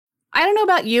I don't know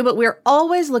about you, but we're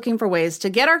always looking for ways to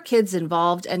get our kids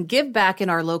involved and give back in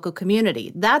our local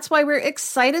community. That's why we're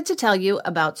excited to tell you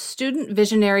about Student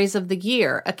Visionaries of the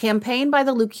Year, a campaign by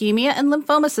the Leukemia and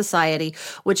Lymphoma Society,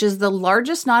 which is the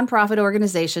largest nonprofit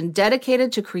organization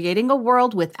dedicated to creating a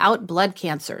world without blood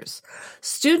cancers.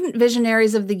 Student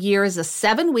Visionaries of the Year is a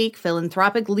 7-week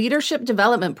philanthropic leadership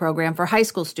development program for high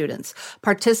school students.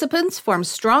 Participants form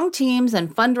strong teams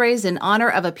and fundraise in honor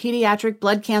of a pediatric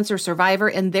blood cancer survivor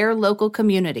in their local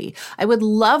community. I would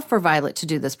love for Violet to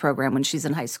do this program when she's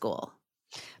in high school.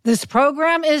 This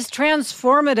program is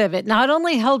transformative. It not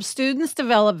only helps students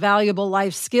develop valuable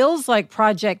life skills like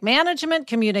project management,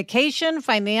 communication,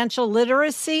 financial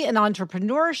literacy, and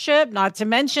entrepreneurship, not to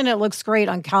mention it looks great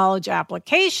on college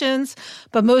applications,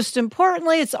 but most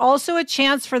importantly, it's also a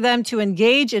chance for them to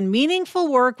engage in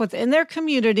meaningful work within their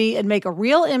community and make a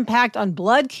real impact on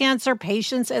blood cancer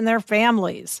patients and their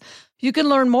families. You can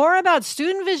learn more about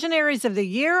Student Visionaries of the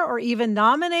Year or even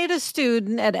nominate a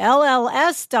student at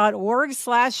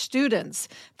lls.org/students.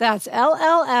 That's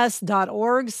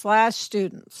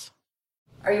lls.org/students.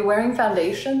 Are you wearing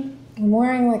foundation? I'm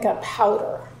wearing like a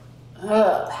powder.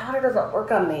 Powder doesn't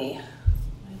work on me.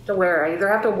 I either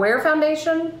have to wear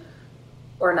foundation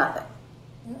or nothing.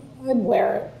 I'd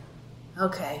wear it.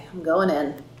 Okay, I'm going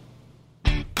in.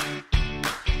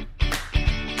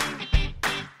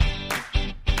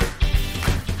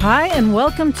 Hi, and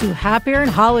welcome to Happier in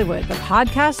Hollywood, the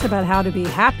podcast about how to be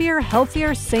happier,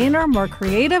 healthier, saner, more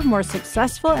creative, more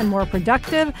successful, and more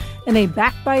productive in a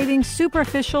backbiting,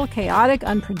 superficial, chaotic,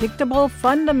 unpredictable,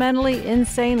 fundamentally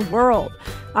insane world.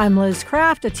 I'm Liz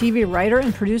Craft, a TV writer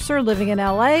and producer living in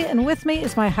LA, and with me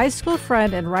is my high school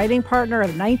friend and writing partner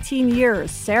of 19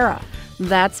 years, Sarah.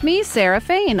 That's me, Sarah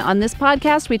Fain. On this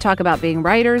podcast, we talk about being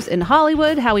writers in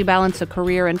Hollywood, how we balance a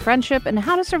career and friendship, and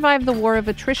how to survive the war of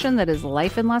attrition that is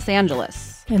life in Los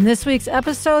Angeles. In this week's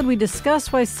episode, we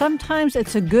discuss why sometimes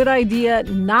it's a good idea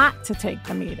not to take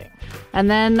the meeting.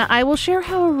 And then I will share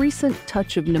how a recent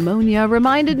touch of pneumonia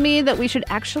reminded me that we should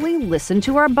actually listen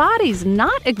to our bodies,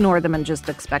 not ignore them and just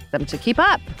expect them to keep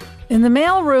up. In the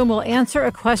mailroom, we'll answer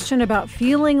a question about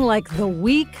feeling like the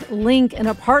weak link in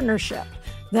a partnership.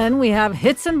 Then we have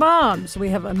hits and bombs. We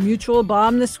have a mutual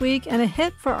bomb this week and a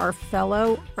hit for our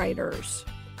fellow writers.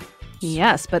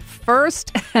 Yes, but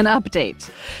first, an update.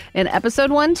 In episode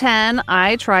 110,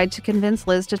 I tried to convince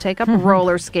Liz to take up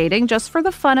roller skating just for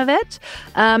the fun of it.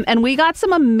 And we got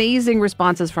some amazing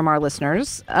responses from our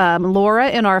listeners. Laura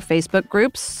in our Facebook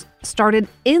groups started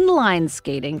inline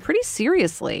skating pretty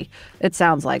seriously, it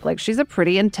sounds like. Like she's a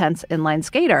pretty intense inline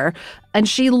skater, and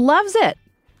she loves it.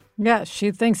 Yes,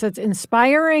 she thinks it's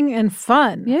inspiring and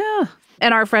fun. Yeah.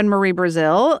 And our friend Marie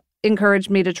Brazil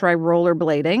encouraged me to try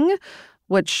rollerblading,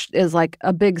 which is like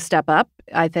a big step up,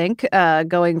 I think,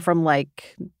 going from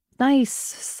like nice,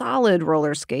 solid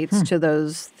roller skates to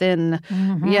those thin,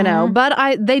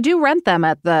 But they do rent them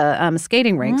at the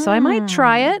skating rink, so I might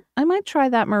try it. I might try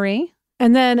that, Marie.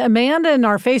 And then Amanda in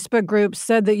our Facebook group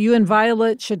said that you and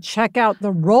Violet should check out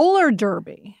the roller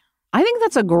derby. I think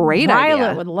that's a great idea.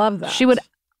 Violet would love that. She would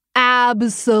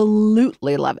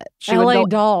absolutely love it. She LA would go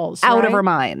Dolls, out right? of her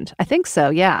mind. I think so,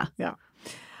 yeah. Yeah.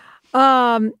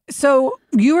 So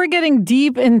you were getting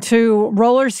deep into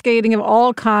roller skating of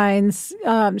all kinds,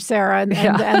 Sarah,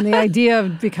 and the idea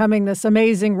of becoming this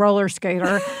amazing roller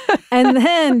skater. And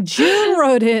then June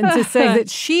wrote in to say that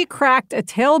she cracked a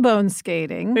tailbone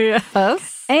skating.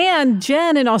 Yes. And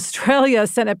Jen in Australia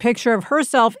sent a picture of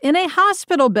herself in a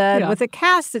hospital bed with a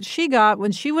cast that she got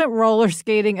when she went roller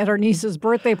skating at her niece's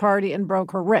birthday party and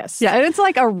broke her wrist. Yeah, and it's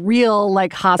like a real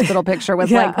like hospital picture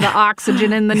with like the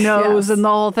oxygen in the nose and the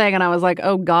whole thing. And I was like,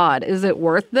 oh God, is it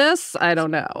worth this? I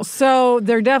don't know. So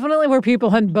there definitely were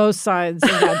people on both sides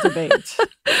of that debate.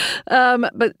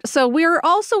 But so we're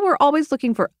always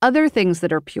looking for other things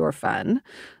that are pure fun.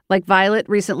 Like Violet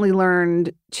recently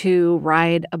learned to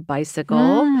ride a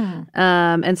bicycle.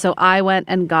 And so I went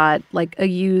and got like a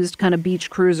used kind of beach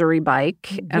cruisery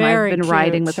bike. And I've been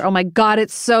riding with her. Oh my God,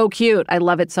 it's so cute. I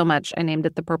love it so much. I named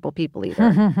it the Purple People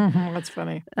Eater. That's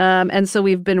funny. And so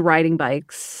we've been riding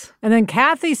bikes. And then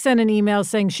Kathy sent an email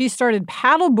saying she started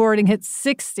paddleboarding at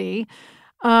 60.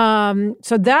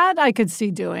 So that I could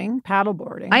see doing,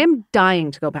 paddleboarding. I am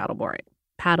dying to go paddleboarding.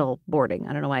 I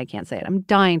don't know why I can't say it. I'm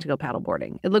dying to go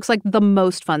paddleboarding. It looks like the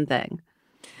most fun thing.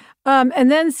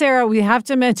 And then, Sarah, we have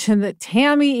to mention that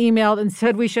Tammy emailed and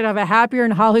said we should have a Happier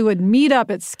in Hollywood meetup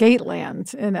at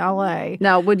Skateland in L.A.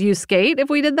 Now, would you skate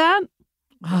if we did that?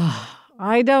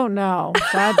 I don't know.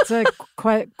 That's a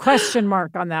question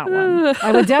mark on that one.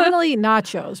 I would definitely eat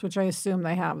nachos, which I assume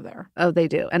they have there. Oh, they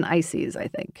do. And ices, I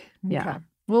think. Yeah. Okay.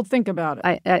 We'll think about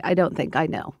it. I don't think. I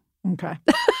know. Okay.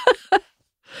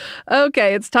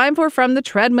 Okay, it's time for From the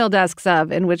Treadmill Desks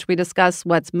Of, in which we discuss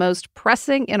what's most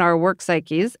pressing in our work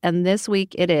psyches. And this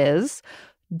week it is,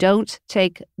 don't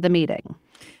take the meeting.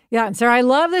 Yeah, and Sarah, I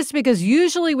love this because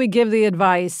usually we give the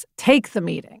advice, take the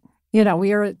meeting.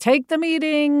 Take the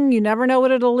meeting. You never know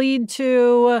what it'll lead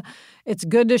to. It's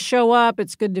good to show up.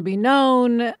 It's good to be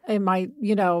known. It might,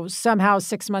 somehow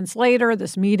 6 months later,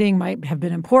 this meeting might have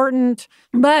been important.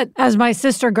 But as my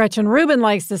sister Gretchen Rubin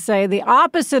likes to say, the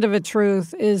opposite of a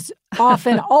truth is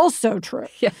often also true.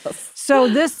 Yes. So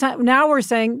this time, now we're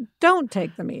saying, don't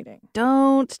take the meeting.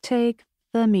 Don't take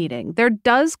the meeting. There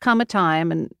does come a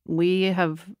time, and we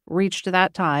have reached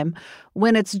that time,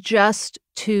 when it's just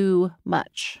too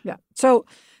much. Yeah. So,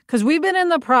 because we've been in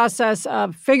the process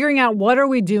of figuring out what are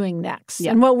we doing next.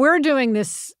 Yeah. And what we're doing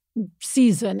this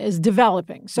season is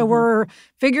developing. So we're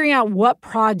figuring out what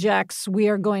projects we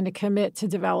are going to commit to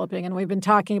developing. And we've been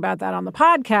talking about that on the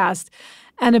podcast.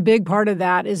 And a big part of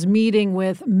that is meeting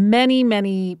with many,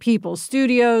 many people,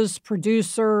 studios,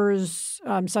 producers,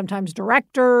 sometimes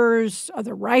directors,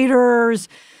 other writers.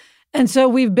 And so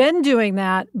we've been doing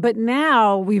that, but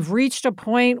now we've reached a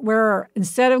point where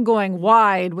instead of going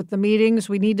wide with the meetings,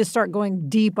 we need to start going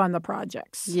deep on the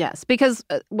projects. Yes, because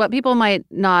what people might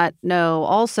not know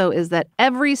also is that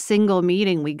every single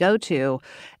meeting we go to,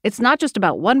 it's not just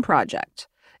about one project.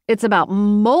 It's about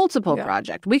multiple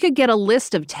projects. We could get a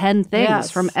list of 10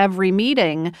 things from every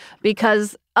meeting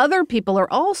because other people are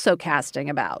also casting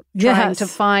about, trying to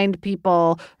find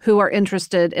people who are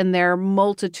interested in their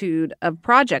multitude of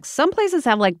projects. Some places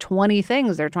have like 20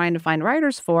 things they're trying to find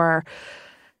writers for.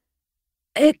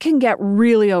 It can get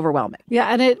really overwhelming. Yeah,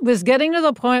 and it was getting to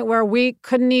the point where we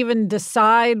couldn't even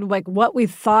decide like what we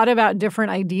thought about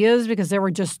different ideas because there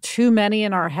were just too many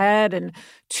in our head and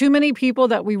too many people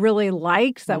that we really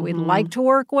liked that we'd like to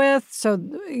work with. So,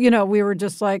 we were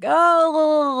just like,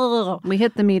 oh. We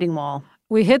hit the meeting wall.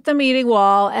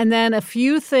 And then a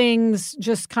few things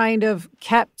just kind of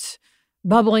kept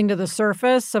bubbling to the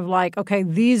surface of like, okay,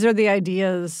 these are the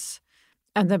ideas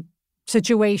and the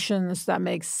situations that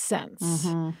make sense.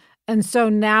 And so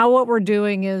now what we're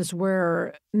doing is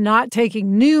we're not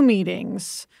taking new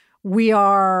meetings. We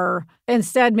are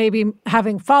instead maybe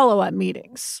having follow-up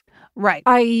meetings. Right.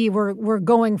 i.e. we're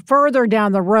going further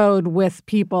down the road with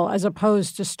people as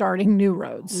opposed to starting new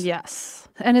roads. Yes.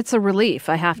 And it's a relief,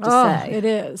 I have to say. It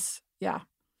is. Yeah.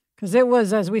 Because it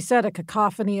was, as we said, a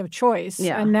cacophony of choice.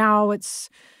 Yeah. And now it's,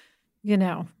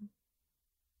 it's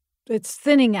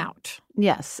thinning out.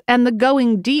 Yes. And the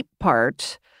going deep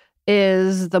part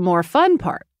is the more fun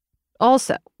part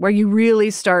also, where you really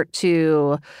start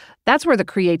to, that's where the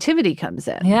creativity comes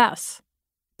in. Yes.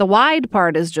 The wide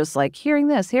part is just like hearing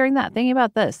this, hearing that, thinking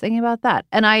about this, thinking about that.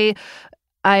 And I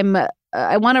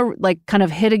want to like kind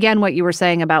of hit again what you were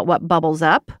saying about what bubbles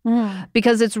up,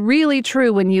 because it's really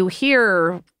true when you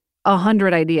hear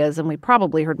 100 ideas, and we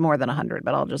probably heard more than 100,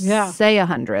 but I'll just say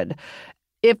 100.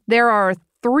 If there are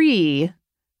 3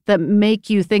 that make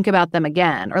you think about them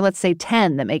again, or let's say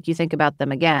 10 that make you think about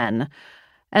them again,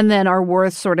 and then are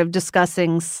worth sort of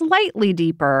discussing slightly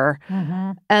deeper,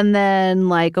 and then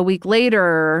like a week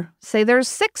later, say there's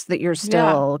 6 that you're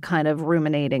still kind of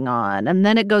ruminating on, and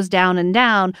then it goes down and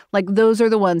down, like those are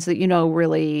the ones that,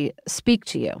 really speak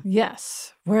to you.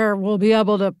 Yes, where we'll be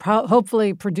able to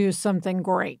hopefully produce something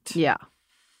great. Yeah.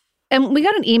 And we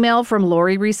got an email from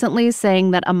Lori recently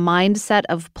saying that a mindset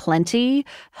of plenty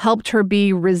helped her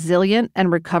be resilient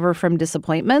and recover from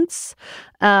disappointments.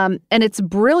 And it's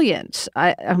brilliant.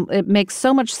 It makes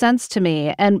so much sense to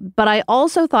me. But I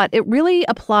also thought it really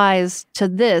applies to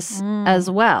this as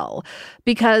well,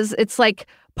 because it's like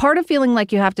part of feeling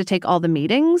like you have to take all the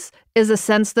meetings is a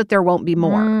sense that there won't be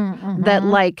more. That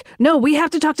like, no, we have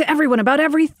to talk to everyone about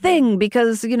everything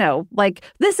because, like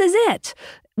this is it.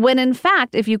 When in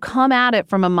fact, if you come at it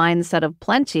from a mindset of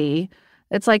plenty,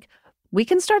 it's like, we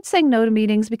can start saying no to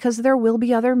meetings because there will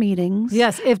be other meetings.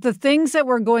 Yes, if the things that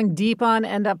we're going deep on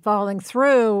end up falling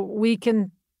through, we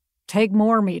can take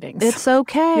more meetings. It's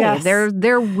okay. Yes.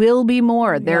 There will be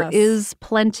more. There is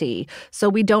plenty. So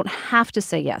we don't have to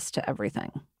say yes to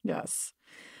everything. Yes.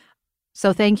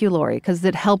 So thank you, Lori, because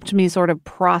it helped me sort of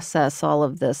process all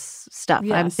of this stuff.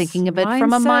 Yes. I'm thinking of it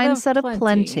from a mindset of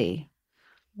plenty.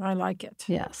 I like it.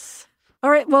 Yes. All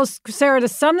right. Well, Sarah, to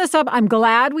sum this up, I'm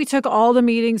glad we took all the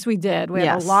meetings we did. We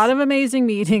had a lot of amazing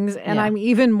meetings, and I'm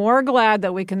even more glad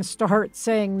that we can start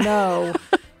saying no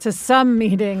to some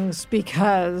meetings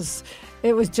because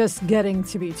it was just getting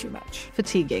to be too much.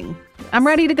 Fatiguing. I'm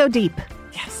ready to go deep.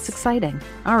 Yes. It's exciting.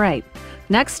 All right.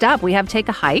 Next up, we have Take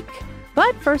a Hike,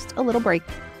 but first, a little break.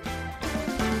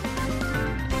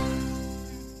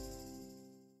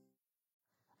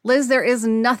 Liz, there is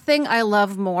nothing I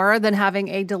love more than having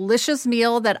a delicious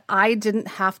meal that I didn't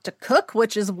have to cook,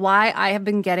 which is why I have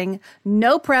been getting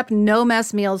no prep, no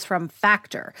mess meals from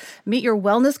Factor. Meet your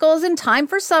wellness goals in time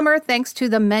for summer thanks to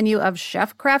the menu of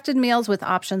chef-crafted meals with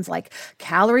options like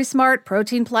Calorie Smart,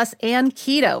 Protein Plus, and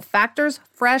Keto. Factor's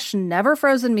fresh, never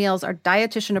frozen meals are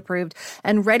dietitian approved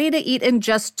and ready to eat in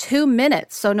just 2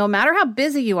 minutes. So no matter how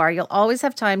busy you are, you'll always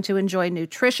have time to enjoy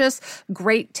nutritious,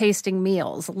 great tasting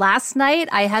meals. Last night,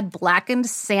 I had blackened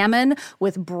salmon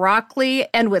with broccoli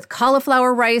and with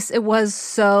cauliflower rice. It was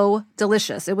so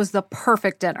delicious. It was the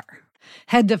perfect dinner.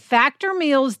 Head to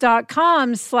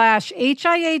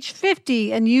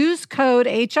factormeals.com/HIH50 and use code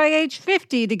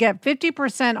HIH50 to get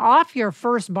 50% off your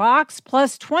first box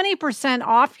plus 20%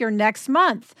 off your next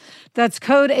month. That's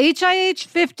code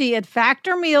HIH50 at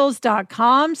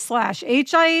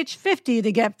factormeals.com/HIH50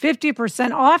 to get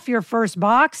 50% off your first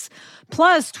box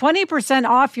plus 20%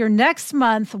 off your next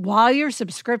month while your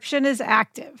subscription is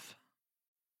active.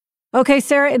 Okay,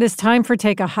 Sarah, it is time for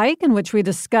Take a Hike, in which we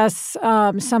discuss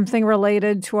something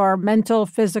related to our mental,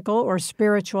 physical, or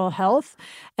spiritual health.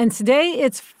 And today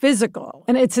it's physical,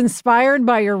 and it's inspired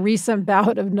by your recent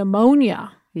bout of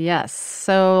pneumonia. Yes.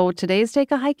 So today's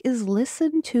Take a Hike is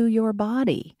listen to your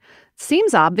body.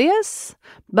 Seems obvious,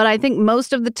 but I think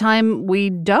most of the time we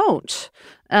don't.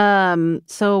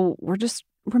 So we're just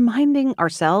reminding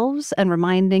ourselves and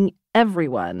reminding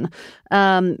everyone,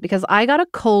 because I got a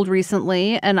cold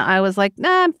recently and I was like,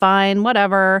 nah, I'm fine,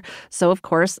 whatever. So of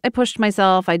course I pushed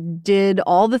myself. I did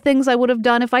all the things I would have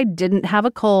done if I didn't have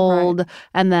a cold. Right.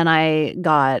 And then I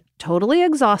got totally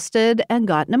exhausted and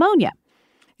got pneumonia.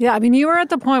 Yeah, I mean, you were at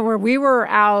the point where we were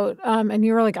out and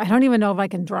you were like, I don't even know if I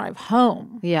can drive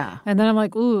home. Yeah. And then I'm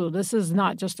like, ooh, this is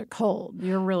not just a cold.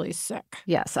 You're really sick.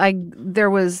 Yes.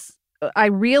 I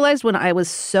realized when I was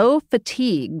so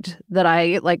fatigued that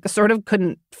I sort of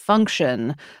couldn't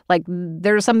function,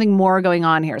 there's something more going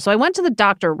on here. So I went to the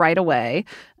doctor right away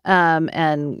and,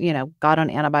 got on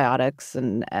antibiotics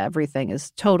and everything is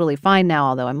totally fine now,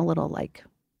 although I'm a little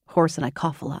hoarse and I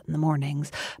cough a lot in the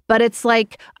mornings. But it's I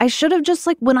should have just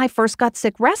when I first got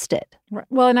sick, rested. Right.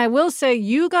 Well, and I will say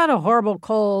you got a horrible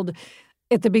cold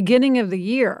at the beginning of the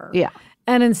year. Yeah.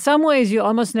 And in some ways, you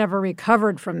almost never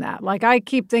recovered from that. I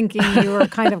keep thinking you were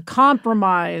kind of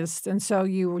compromised, and so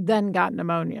you then got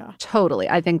pneumonia. Totally.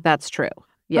 I think that's true.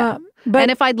 Yeah.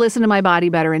 And if I'd listened to my body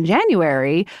better in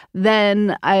January,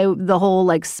 then the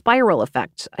whole spiral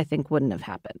effect, I think, wouldn't have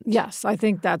happened. Yes, I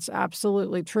think that's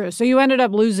absolutely true. So you ended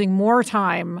up losing more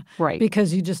time, right?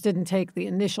 Because you just didn't take the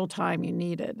initial time you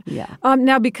needed. Yeah.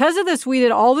 Now, because of this, we did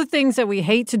all the things that we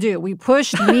hate to do. We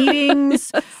pushed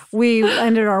meetings. We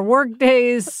ended our work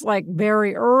days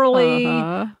very early.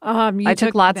 I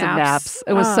took lots of naps.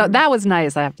 It was that was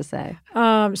nice, I have to say.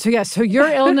 So your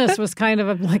illness was kind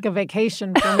of like a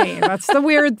vacation for me. That's the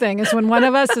weird thing is when one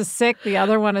of us is sick, the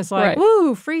other one is like, right.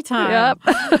 Woo, free time. Yep.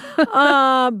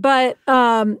 But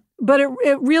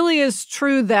it really is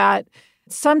true that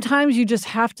sometimes you just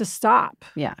have to stop.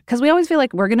 Yeah, because we always feel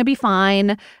like we're going to be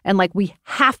fine and we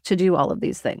have to do all of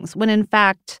these things, when in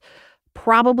fact,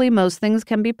 probably most things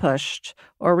can be pushed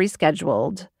or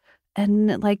rescheduled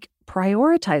and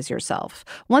prioritize yourself.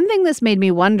 One thing this made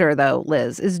me wonder, though,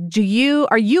 Liz, is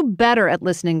are you better at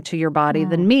listening to your body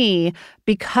than me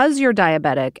because you're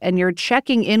diabetic and you're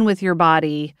checking in with your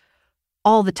body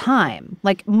all the time?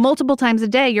 Multiple times a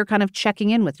day, you're kind of checking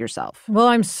in with yourself. Well,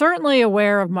 I'm certainly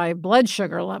aware of my blood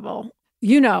sugar level.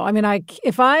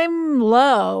 If I'm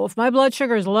low, if my blood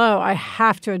sugar is low, I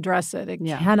have to address it. It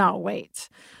cannot wait.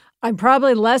 I'm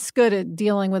probably less good at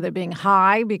dealing with it being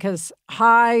high because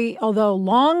although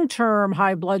long-term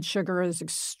high blood sugar is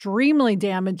extremely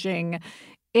damaging,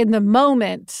 in the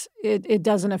moment, it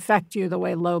doesn't affect you the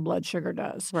way low blood sugar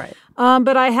does. Right.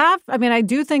 But I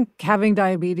do think having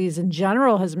diabetes in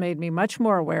general has made me much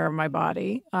more aware of my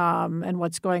body and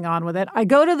what's going on with it.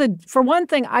 For one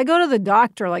thing, I go to the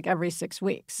doctor every 6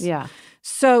 weeks. Yeah.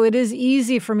 So it is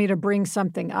easy for me to bring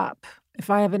something up if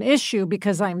I have an issue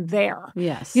because I'm there.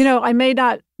 Yes. I may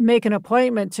not make an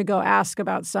appointment to go ask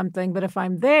about something, but if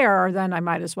I'm there, then I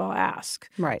might as well ask.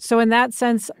 Right. So in that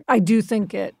sense, I do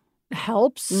think it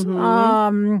helps.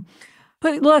 Mm-hmm.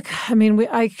 But look,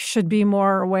 I should be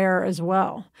more aware as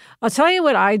well. I'll tell you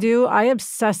what I do. I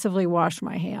obsessively wash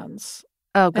my hands.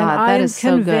 Oh, God, that is so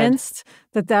good. I'm convinced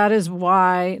that is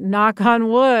why, knock on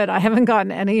wood, I haven't gotten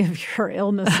any of your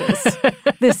illnesses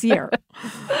this year.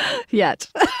 Yet.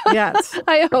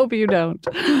 I hope you don't.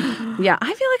 Yeah,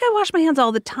 I feel like I wash my hands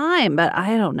all the time, but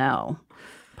I don't know.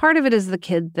 Part of it is the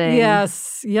kid thing.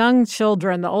 Yes, young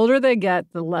children, the older they get,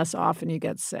 the less often you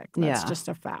get sick. That's just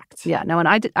a fact. Yeah, no,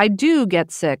 and I do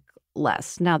get sick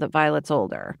less now that Violet's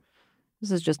older.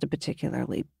 This is just a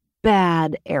particularly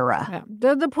bad era.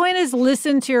 Yeah. The point is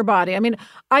listen to your body. I mean,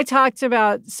 I talked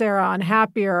about, Sarah, on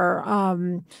Happier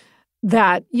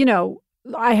that,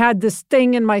 I had this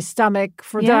thing in my stomach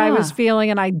that I was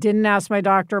feeling, and I didn't ask my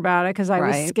doctor about it because I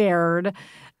was scared.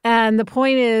 And the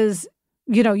point is,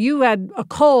 you had a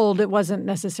cold. It wasn't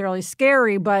necessarily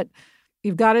scary, but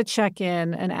you've got to check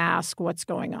in and ask what's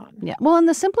going on. Yeah. Well, and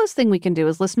the simplest thing we can do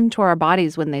is listen to our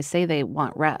bodies when they say they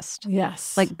want rest.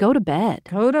 Yes. Like, go to bed.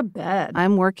 Go to bed.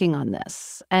 I'm working on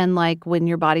this. And like when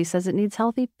your body says it needs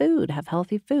healthy food, have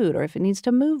healthy food. Or if it needs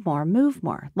to move more, move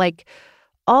more. Like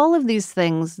all of these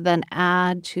things then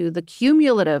add to the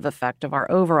cumulative effect of our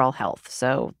overall health.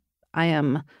 So I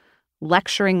am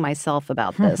lecturing myself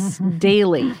about this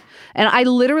daily. And I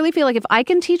literally feel like if I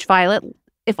can teach Violet,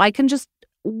 if I can just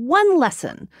one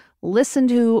lesson, listen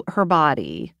to her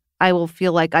body, I will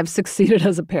feel like I've succeeded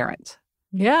as a parent.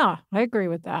 Yeah, I agree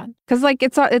with that. Because like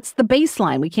it's the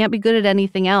baseline. We can't be good at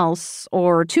anything else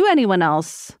or to anyone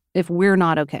else if we're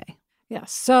not okay. Yeah,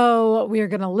 so we are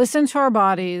going to listen to our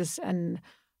bodies and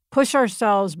push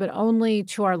ourselves, but only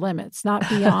to our limits, not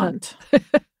beyond.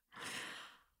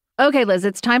 Okay, Liz,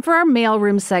 it's time for our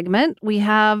mailroom segment. We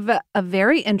have a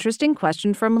very interesting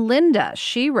question from Linda.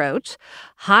 She wrote,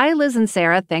 "Hi, Liz and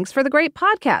Sarah. Thanks for the great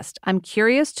podcast. I'm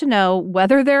curious to know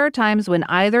whether there are times when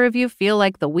either of you feel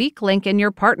like the weak link in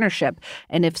your partnership,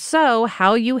 and if so,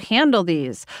 how you handle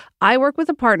these. I work with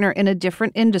a partner in a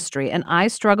different industry, and I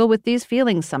struggle with these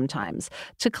feelings sometimes.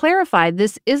 To clarify,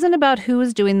 this isn't about who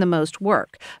is doing the most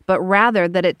work, but rather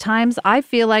that at times I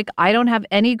feel like I don't have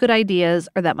any good ideas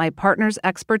or that my partner's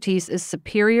expertise is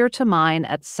superior to mine,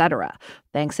 etc.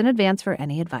 Thanks in advance for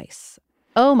any advice."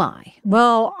 Oh, my.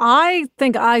 Well, I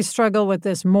think I struggle with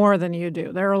this more than you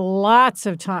do. There are lots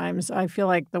of times I feel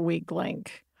like the weak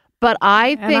link. But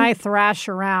I think... And I thrash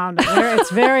around. It's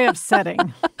very upsetting.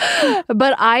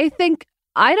 But I think...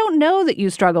 I don't know that you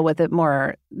struggle with it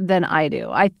more than I do.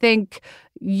 I think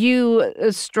you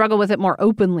struggle with it more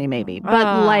openly, maybe.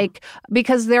 But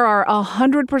because there are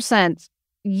 100%...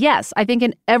 Yes, I think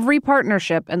in every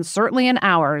partnership, and certainly in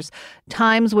ours,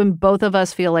 times when both of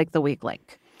us feel like the weak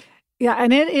link. Yeah,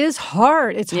 and it is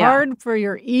hard. It's hard for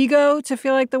your ego to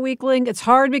feel like the weak link. It's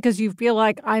hard because you feel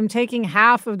like I'm taking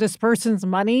half of this person's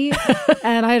money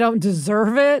and I don't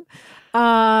deserve it.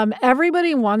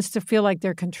 Everybody wants to feel like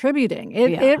they're contributing.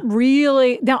 It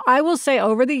really... Now, I will say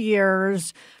over the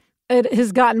years, it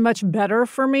has gotten much better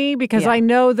for me because I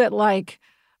know that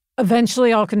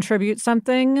eventually I'll contribute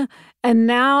something. And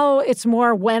now it's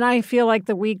more when I feel like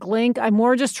the weak link, I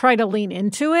more just try to lean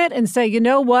into it and say, you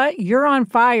know what? You're on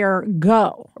fire.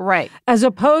 Go. Right. As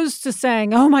opposed to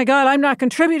saying, oh my God, I'm not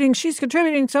contributing. She's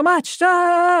contributing so much.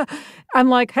 Ah! I'm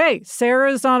like, hey,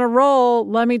 Sarah's on a roll.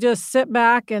 Let me just sit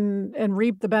back and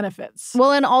reap the benefits.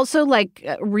 Well, and also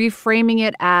reframing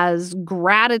it as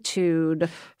gratitude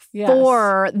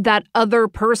for that other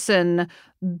person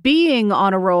being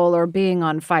on a roll or being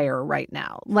on fire right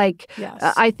now.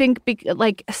 I think,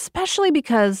 especially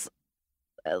because,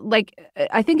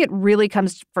 I think it really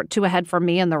comes to a head for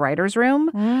me in the writer's room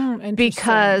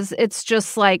because it's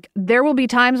just there will be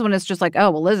times when it's just oh,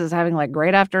 well, Liz is having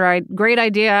great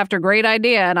idea after great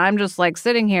idea. And I'm just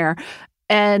sitting here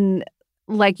and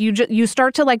you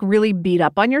start to really beat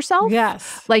up on yourself.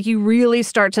 Yes. You really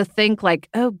start to think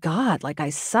oh God, I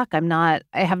suck. I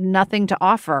have nothing to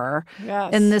offer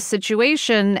in this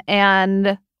situation.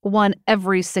 And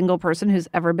every single person who's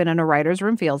ever been in a writer's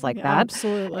room feels like that.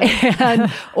 Absolutely.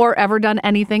 Or ever done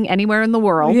anything anywhere in the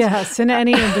world. Yes, in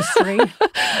any industry.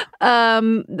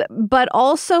 But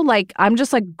also I'm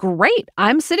just great.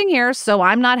 I'm sitting here, so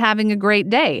I'm not having a great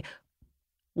day.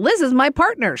 Liz is my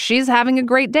partner. She's having a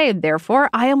great day. Therefore,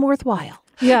 I am worthwhile.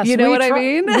 Yes. You know what I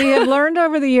mean? We have learned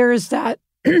over the years that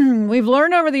we've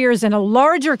learned over the years in a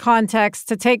larger context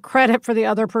to take credit for the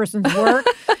other person's work.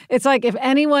 It's if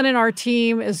anyone in our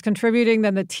team is contributing,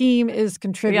 then the team is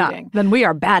contributing. Yeah, then we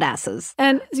are badasses.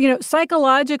 And,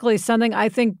 psychologically, something I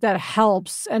think that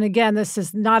helps, and again, this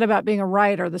is not about being a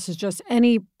writer. This is just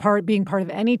being part of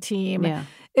any team. Yeah.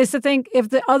 Is to think if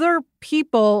the other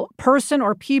person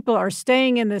or people are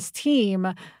staying in this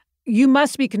team, you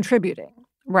must be contributing.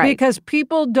 Right. Because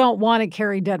people don't want to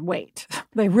carry dead weight.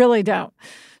 They really don't.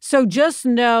 So just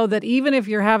know that even if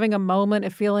you're having a moment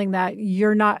of feeling that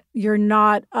you're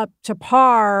not up to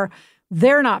par,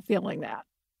 they're not feeling that.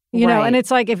 You know, and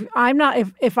it's if I'm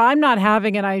not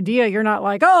having an idea, you're not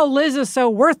oh, Liz is so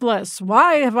worthless.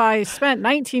 Why have I spent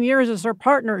 19 years as her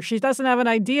partner? She doesn't have an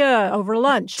idea over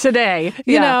lunch today.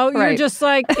 You're just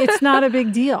it's not a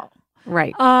big deal.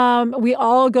 Right. We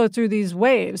all go through these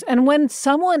waves. And when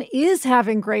someone is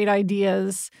having great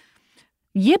ideas,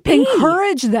 yippee!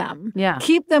 Encourage them. Yeah.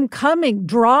 Keep them coming.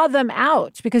 Draw them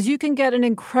out, because you can get an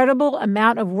incredible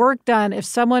amount of work done if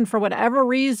someone, for whatever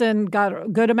reason, got a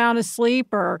good amount of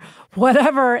sleep or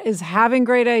whatever, is having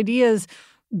great ideas.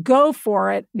 Go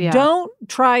for it. Yeah. Don't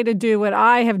try to do what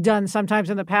I have done sometimes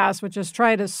in the past, which is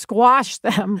try to squash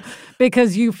them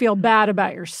because you feel bad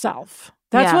about yourself.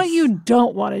 That's what you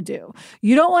don't want to do.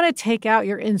 You don't want to take out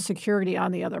your insecurity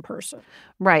on the other person.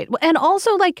 Right. And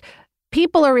also, like,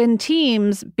 people are in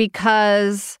teams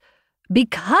because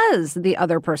the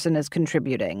other person is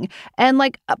contributing. And,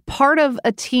 like, a part of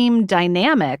a team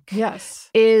dynamic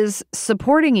is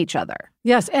supporting each other.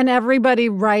 Yes, and everybody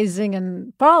rising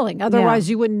and falling. Otherwise,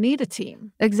 you wouldn't need a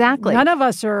team. Exactly. None of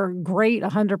us are great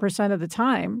 100% of the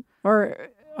time. Or,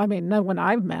 I mean, no one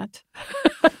I've met.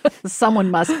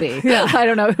 Someone must be. I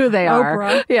don't know who they are.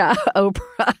 Oprah. Yeah,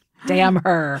 Oprah. Damn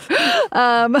her.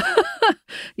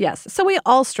 Yes, so we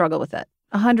all struggle with it.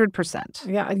 100%.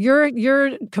 Yeah,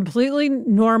 you're completely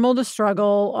normal to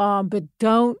struggle, but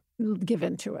don't give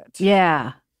into it.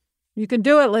 Yeah. You can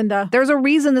do it, Linda. There's a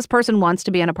reason this person wants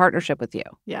to be in a partnership with you.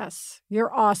 Yes,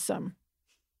 you're awesome.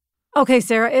 Okay,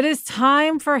 Sarah, it is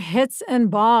time for hits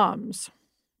and bombs.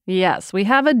 Yes, we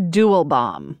have a dual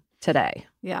bomb today.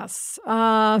 Yes.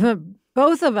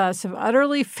 Both of us have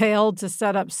utterly failed to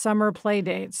set up summer play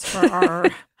dates for our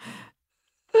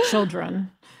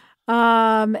children.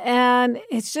 And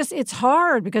it's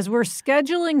hard because we're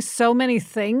scheduling so many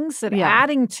things that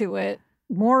adding to it,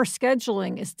 more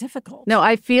scheduling, is difficult. No,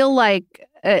 I feel like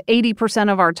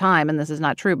 80% of our time, and this is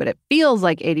not true, but it feels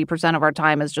like 80% of our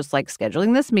time is just like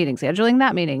scheduling this meeting, scheduling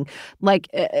that meeting. Like,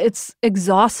 it's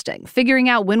exhausting figuring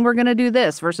out when we're going to do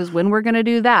this versus when we're going to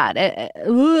do that.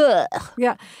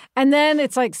 Yeah. And then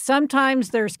it's like sometimes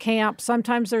there's camp,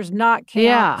 sometimes there's not camp.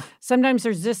 Yeah. Sometimes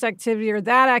there's this activity or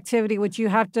that activity, which you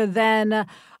have to then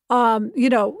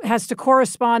has to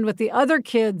correspond with the other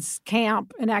kids'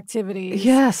 camp and activities.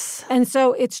 Yes. And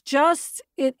so it's just,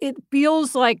 it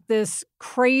feels like this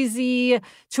crazy,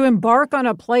 to embark on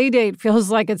a play date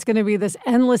feels like it's going to be this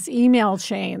endless email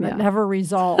chain that never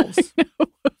resolves.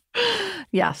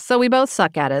 Yeah. So we both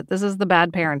suck at it. This is the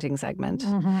bad parenting segment.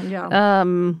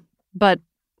 Mm-hmm, but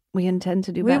we intend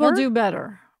to do better. We will do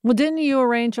better. Well, didn't you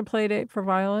arrange a play date for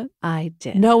Violet? I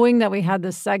did. Knowing that we had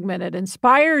this segment, it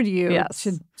inspired you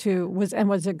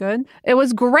was it good? It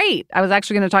was great. I was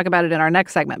actually going to talk about it in our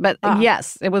next segment, but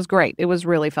yes, it was great. It was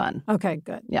really fun. Okay,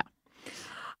 good. Yeah.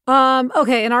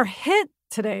 Okay, in our hit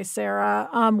today,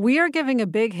 Sarah, we are giving a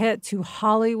big hit to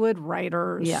Hollywood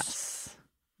writers. Yes.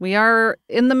 We are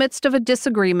in the midst of a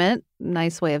disagreement,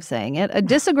 nice way of saying it, a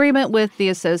disagreement with the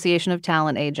Association of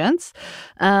Talent Agents.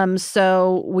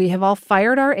 So we have all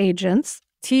fired our agents.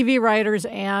 TV writers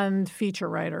and feature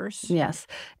writers. Yes.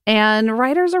 And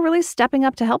writers are really stepping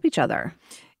up to help each other.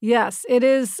 Yes, it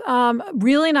is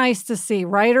really nice to see.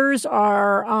 Writers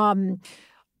are,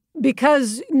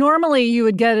 because normally you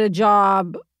would get a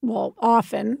job, well,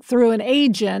 often through an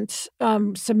agent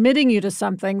submitting you to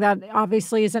something that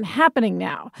obviously isn't happening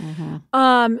now.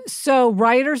 Mm-hmm. So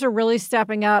writers are really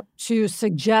stepping up to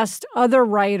suggest other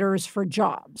writers for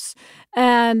jobs,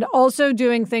 and also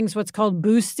doing things what's called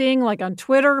boosting. Like on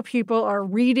Twitter, people are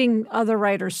reading other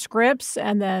writers' scripts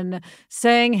and then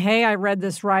saying, hey, I read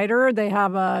this writer. They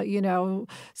have a,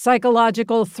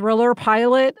 psychological thriller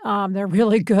pilot. They're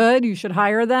really good. You should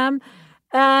hire them.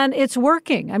 And it's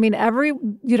working. I mean,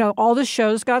 all the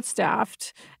shows got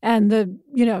staffed, and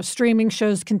the, streaming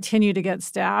shows continue to get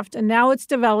staffed. And now it's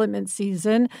development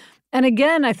season. And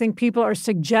again, I think people are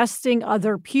suggesting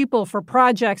other people for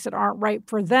projects that aren't right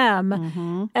for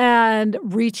them, and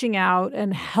reaching out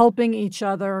and helping each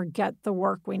other get the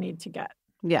work we need to get.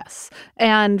 Yes.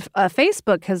 And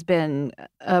Facebook has been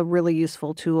a really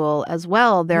useful tool as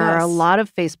well. There are a lot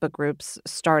of Facebook groups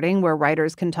starting where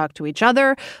writers can talk to each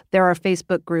other. There are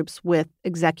Facebook groups with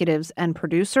executives and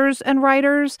producers and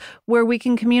writers where we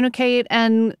can communicate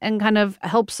and kind of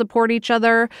help support each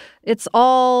other. It's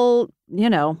all,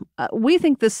 we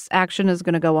think this action is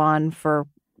going to go on for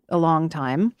a long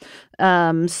time.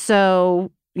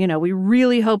 So, we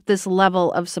really hope this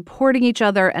level of supporting each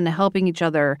other and helping each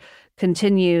other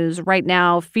continues. Right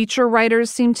now, feature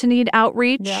writers seem to need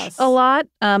outreach a lot.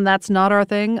 That's not our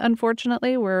thing,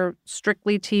 unfortunately. We're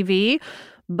strictly TV.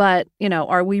 But,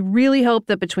 we really hope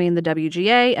that between the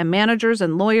WGA and managers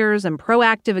and lawyers and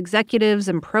proactive executives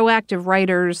and proactive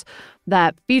writers,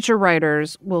 that feature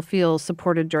writers will feel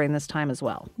supported during this time as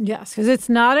well. Yes, because it's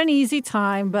not an easy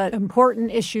time, but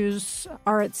important issues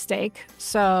are at stake.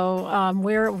 So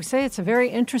we say it's a very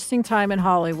interesting time in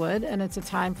Hollywood, and it's a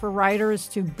time for writers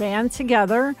to band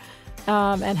together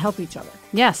and help each other.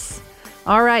 Yes.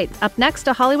 All right. Up next,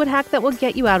 a Hollywood hack that will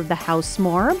get you out of the house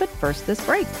more. But first, this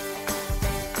break.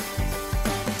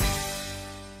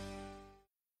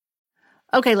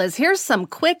 Okay, Liz, here's some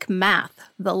quick math.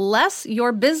 The less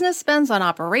your business spends on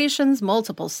operations,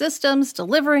 multiple systems,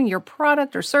 delivering your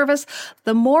product or service,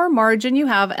 the more margin you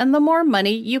have and the more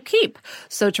money you keep.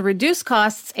 So to reduce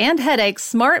costs and headaches,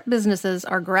 smart businesses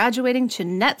are graduating to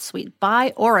NetSuite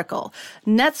by Oracle.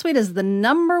 NetSuite is the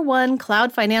 #1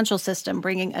 cloud financial system,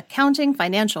 bringing accounting,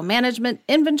 financial management,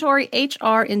 inventory,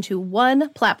 HR into one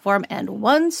platform and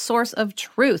one source of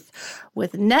truth.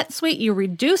 With NetSuite, you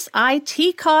reduce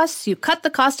IT costs, you cut the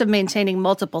cost of maintaining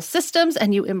multiple systems,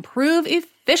 and you improve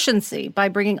efficiency by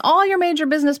bringing all your major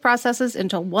business processes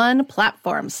into one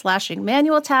platform, slashing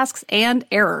manual tasks and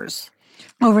errors.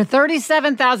 Over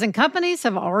 37,000 companies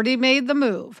have already made the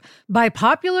move. By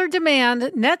popular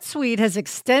demand, NetSuite has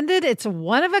extended its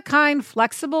one-of-a-kind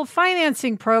flexible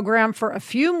financing program for a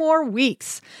few more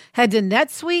weeks. Head to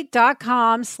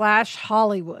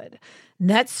netsuite.com/Hollywood.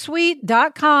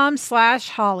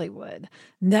 netsuite.com/Hollywood.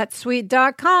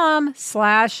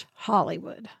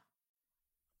 netsuite.com/Hollywood.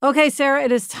 Okay, Sarah,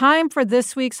 it is time for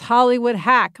this week's Hollywood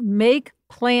hack. Make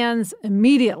plans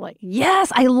immediately.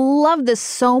 Yes, I love this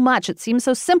so much. It seems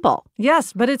so simple.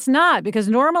 Yes, but it's not, because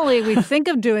normally we think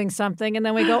of doing something and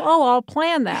then we go, oh, I'll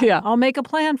plan that. Yeah. I'll make a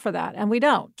plan for that. And we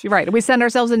don't. Right. We send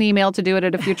ourselves an email to do it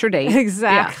at a future date.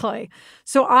 Exactly. Yeah.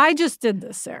 So I just did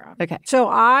this, Sarah. Okay. So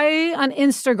I, on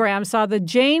Instagram, saw the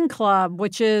Jane Club,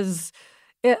 which is,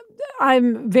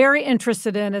 I'm very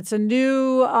interested in. It's a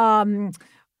new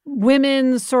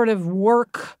women's sort of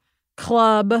work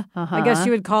club, I guess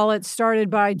you would call it,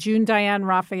 started by June Diane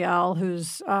Raphael,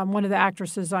 who's one of the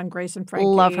actresses on Grace and Frankie.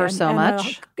 Love her so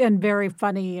much. And very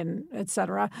funny and et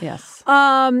cetera. Yes.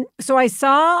 So I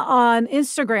saw on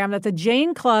Instagram that the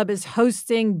Jane Club is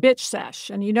hosting Bitch Sesh.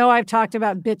 And I've talked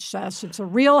about Bitch Sesh. It's a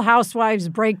Real Housewives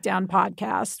breakdown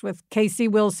podcast with Casey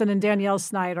Wilson and Danielle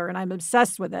Snyder, and I'm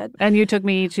obsessed with it. And you took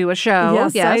me to a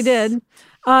show. Yes. I did.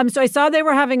 So I saw they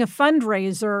were having a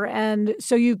fundraiser, and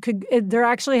so they're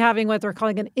actually having what they're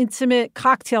calling an intimate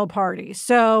cocktail party.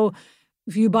 So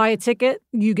if you buy a ticket,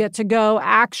 you get to go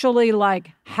actually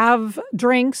have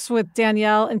drinks with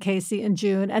Danielle and Casey and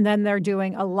June, and then they're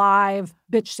doing a live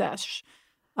Bitch Sesh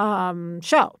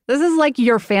show. This is like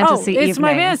your fantasy evening. It's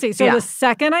my fantasy. So the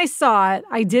second I saw it,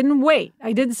 I didn't wait.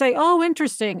 I didn't say, oh,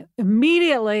 interesting.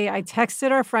 Immediately, I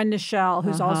texted our friend Nichelle,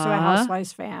 who's also a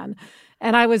Housewives fan.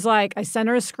 And I was like, I sent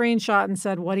her a screenshot and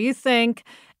said, what do you think?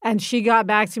 And she got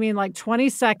back to me in 20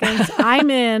 seconds. I'm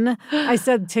in. I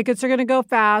said, tickets are going to go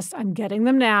fast. I'm getting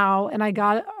them now. And I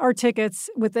got our tickets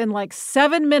within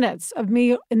 7 minutes of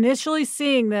me initially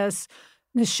seeing this.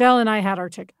 Nichelle and I had our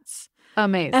tickets.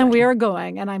 Amazing. And we are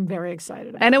going, and I'm very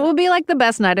excited. And it will be the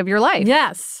best night of your life.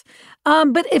 Yes.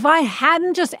 But if I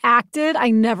hadn't just acted, I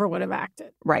never would have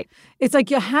acted. Right. It's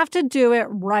you have to do it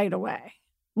right away.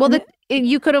 Well,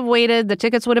 you could have waited. The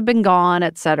tickets would have been gone,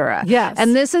 et cetera. Yes.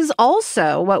 And this is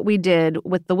also what we did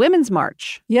with the Women's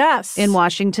March. Yes. In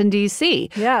Washington, D.C.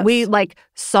 Yes. We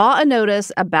saw a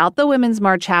notice about the Women's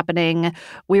March happening.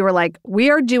 We were we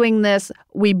are doing this.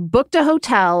 We booked a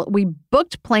hotel. We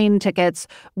booked plane tickets.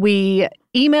 We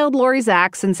emailed Lori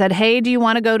Zacks and said, hey, do you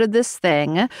want to go to this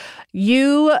thing?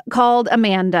 You called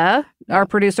Amanda, our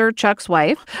producer, Chuck's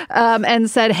wife, and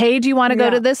said, hey, do you want to go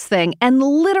to this thing? And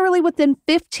literally within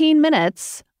 15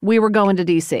 minutes, we were going to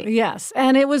D.C. Yes.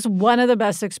 And it was one of the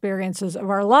best experiences of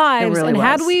our lives. It really was.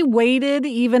 Had we waited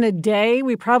even a day,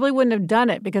 we probably wouldn't have done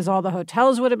it because all the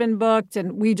hotels would have been booked.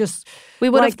 And we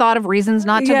would have thought of reasons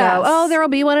not to go. Oh, there will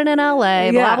be one in L.A.,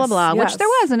 blah, blah, blah, which there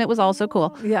was. And it was also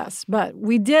cool. Yes. But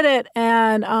we did it.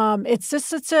 And it's just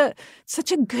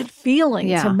such a good feeling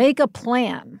to make a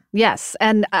plan. Yes.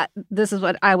 And this is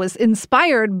what I was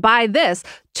inspired by this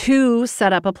to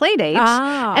set up a play date.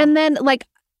 And then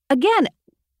again,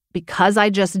 because I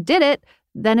just did it,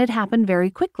 then it happened very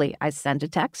quickly. I sent a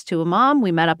text to a mom.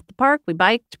 We met up at the park. We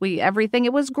biked. Everything.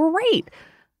 It was great.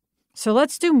 So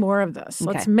let's do more of this.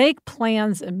 Okay. Let's make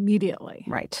plans immediately.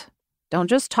 Right. Don't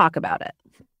just talk about it.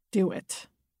 Do it.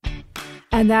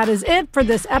 And that is it for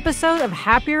this episode of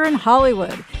Happier in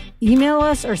Hollywood. Email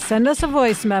us or send us a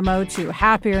voice memo to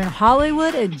happierin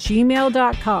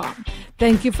hollywood@gmail.com.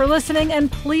 Thank you for listening,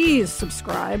 and please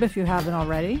subscribe if you haven't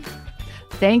already.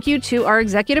 Thank you to our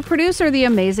executive producer, the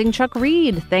amazing Chuck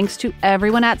Reed. Thanks to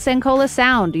everyone at Sankola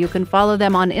Sound. You can follow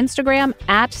them on Instagram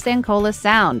at Sankola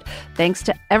Sound. Thanks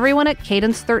to everyone at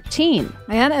Cadence 13.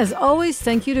 And as always,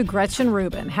 thank you to Gretchen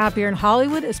Rubin. Happier in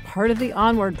Hollywood is part of the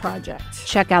Onward Project.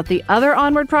 Check out the other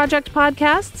Onward Project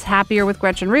podcasts, Happier with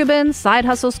Gretchen Rubin, Side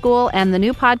Hustle School, and the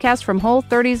new podcast from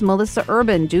Whole30's Melissa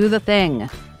Urban, Do the Thing.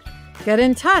 Get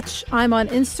in touch. I'm on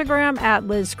Instagram at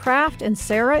Liz Craft, and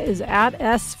Sarah is at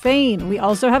S. Fain. We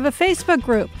also have a Facebook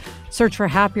group. Search for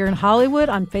Happier in Hollywood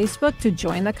on Facebook to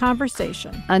join the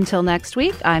conversation. Until next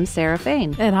week, I'm Sarah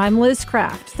Fain. And I'm Liz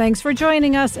Craft. Thanks for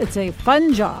joining us. It's a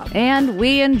fun job. And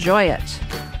we enjoy it.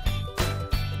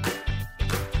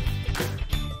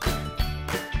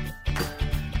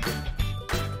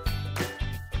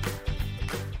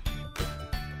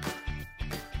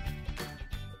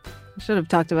 Should have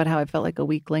talked about how I felt like a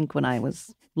weak link when I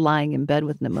was lying in bed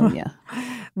with pneumonia.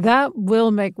 That will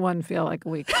make one feel like a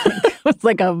weak link. It was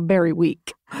like a very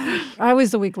weak. I was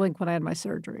the weak link when I had my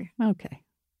surgery. Okay.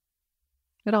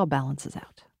 It all balances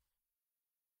out.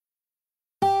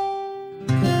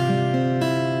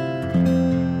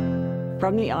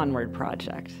 From the Onward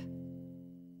Project.